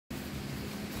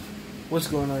What's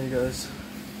going on, you guys?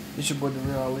 It's your boy the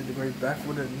Real Ali the Great, back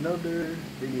with another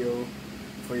video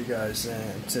for you guys.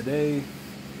 And today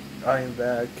I am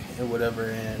back and whatever,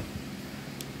 and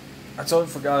I totally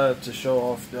forgot to show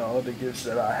off all the gifts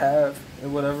that I have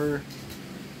and whatever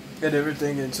and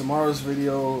everything. In tomorrow's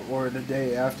video or the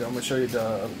day after, I'm gonna show you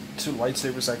the 2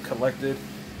 lightsabers I collected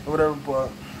or whatever.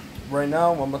 But right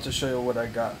now I'm about to show you what I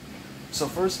got. So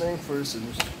first thing first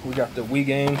is we got the Wii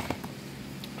game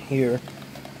here.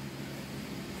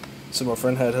 So my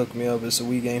friend had hooked me up. It's a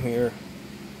Wii game here.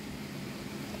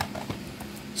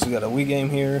 So we got a Wii game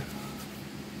here.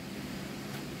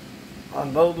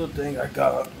 Another thing I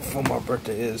got for my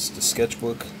birthday is the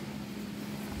sketchbook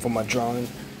for my drawing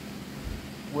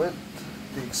with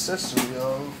the accessory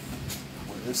of,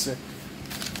 what is it?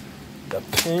 The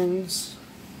pins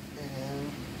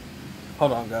and,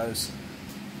 hold on guys.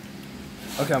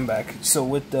 Okay, I'm back. So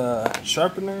with the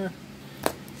sharpener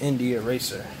and the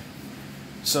eraser.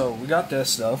 So we got that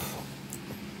stuff.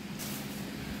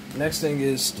 Next thing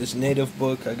is this native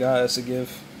book I got as a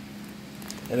gift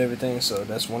and everything. So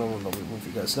that's one of them. Let me move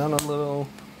you guys down a little.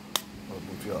 I'll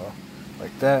move y'all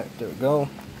like that. There we go.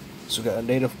 So we got a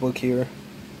native book here.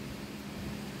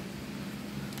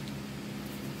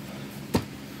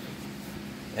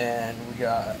 And we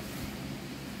got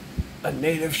a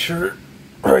native shirt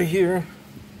right here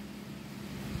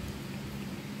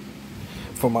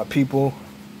for my people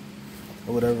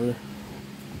or whatever.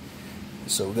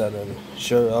 So we got a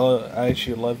shirt. I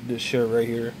actually love this shirt right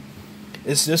here.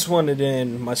 It's this one, and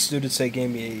then my students, they gave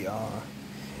me a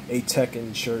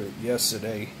Tekken shirt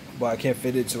yesterday, but I can't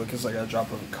fit into it because I gotta drop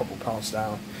a couple pounds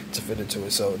down to fit into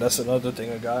it. So that's another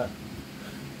thing I got.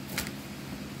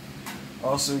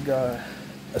 Also got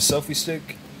a selfie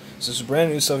stick. So it's a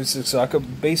brand new selfie stick, so I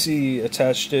could basically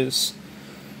attach this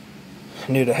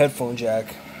near the headphone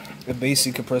jack. It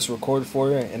basically could press record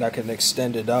for it, and I can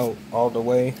extend it out all the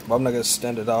way, but I'm not gonna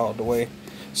extend it out all the way.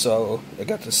 So I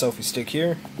got the selfie stick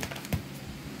here.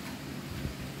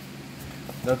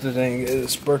 Another thing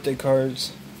is birthday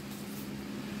cards.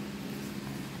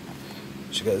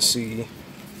 You guys see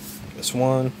this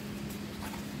one,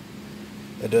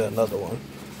 and then another one.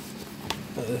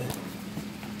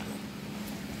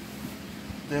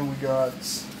 Then we got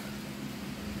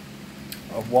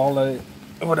a wallet,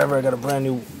 whatever. I got a brand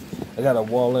new. I got a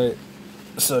wallet.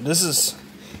 So this is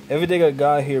everything I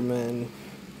got here, man.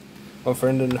 My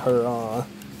friend and her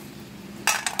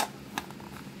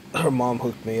mom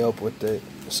hooked me up with it.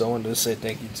 So I wanted to say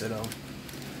thank you to them.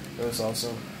 It was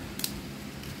awesome.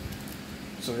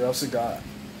 So we also got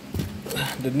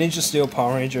the Ninja Steel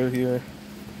Power Ranger here.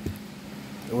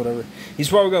 Or whatever. He's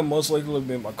probably gonna most likely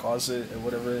be in my closet or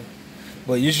whatever.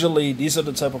 But usually these are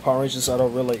the type of Power Rangers I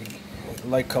don't really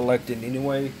like collecting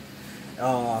anyway.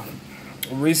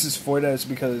 Reasons for that is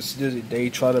because they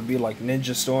try to be like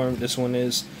Ninja Storm. This one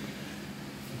is.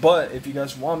 But if you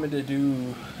guys want me to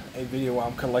do a video where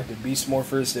I'm collecting Beast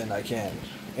Morphers, then I can.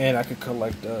 And I could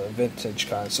collect vintage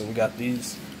kind. So we got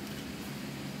these.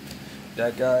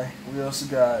 That guy. We also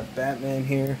got Batman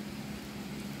here.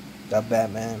 Got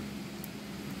Batman.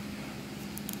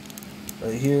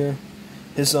 Right here.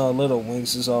 His little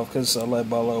wings is off because I let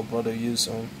my little brother use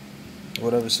them.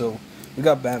 Whatever. So we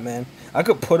got Batman. I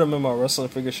could put him in my wrestling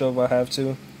figure show if I have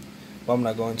to, but I'm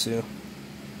not going to.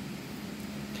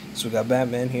 So we got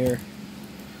Batman here.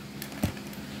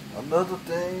 Another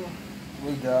thing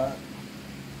we got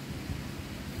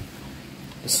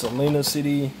is Selena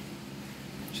City.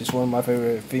 She's one of my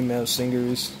favorite female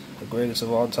singers, the greatest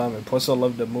of all time, and plus I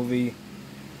love the movie.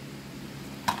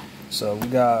 So we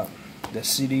got the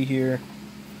CD here.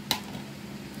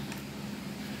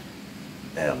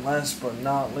 And last but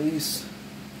not least,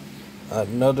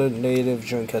 another native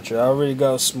dream catcher. I already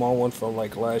got a small one from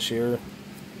like last year,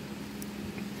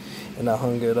 and I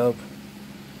hung it up.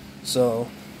 So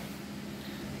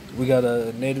we got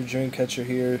a native dream catcher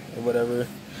here and whatever.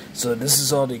 So this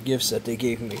is all the gifts that they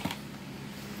gave me.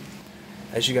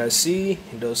 As you guys see,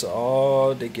 those are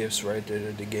all the gifts right there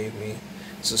that they gave me.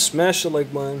 So smash the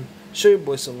like button, show your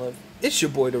boy some love. It's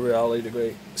your boy the Real Ali the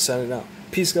Great, signing out.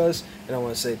 Peace guys, and I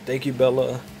want to say thank you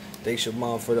Bella, thanks your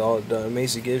mom for all the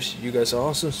amazing gifts. You guys are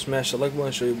awesome. Smash the like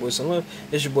button, show your boy some love.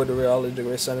 It's your boy the Real Ali the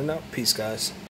Great, signing out. Peace guys.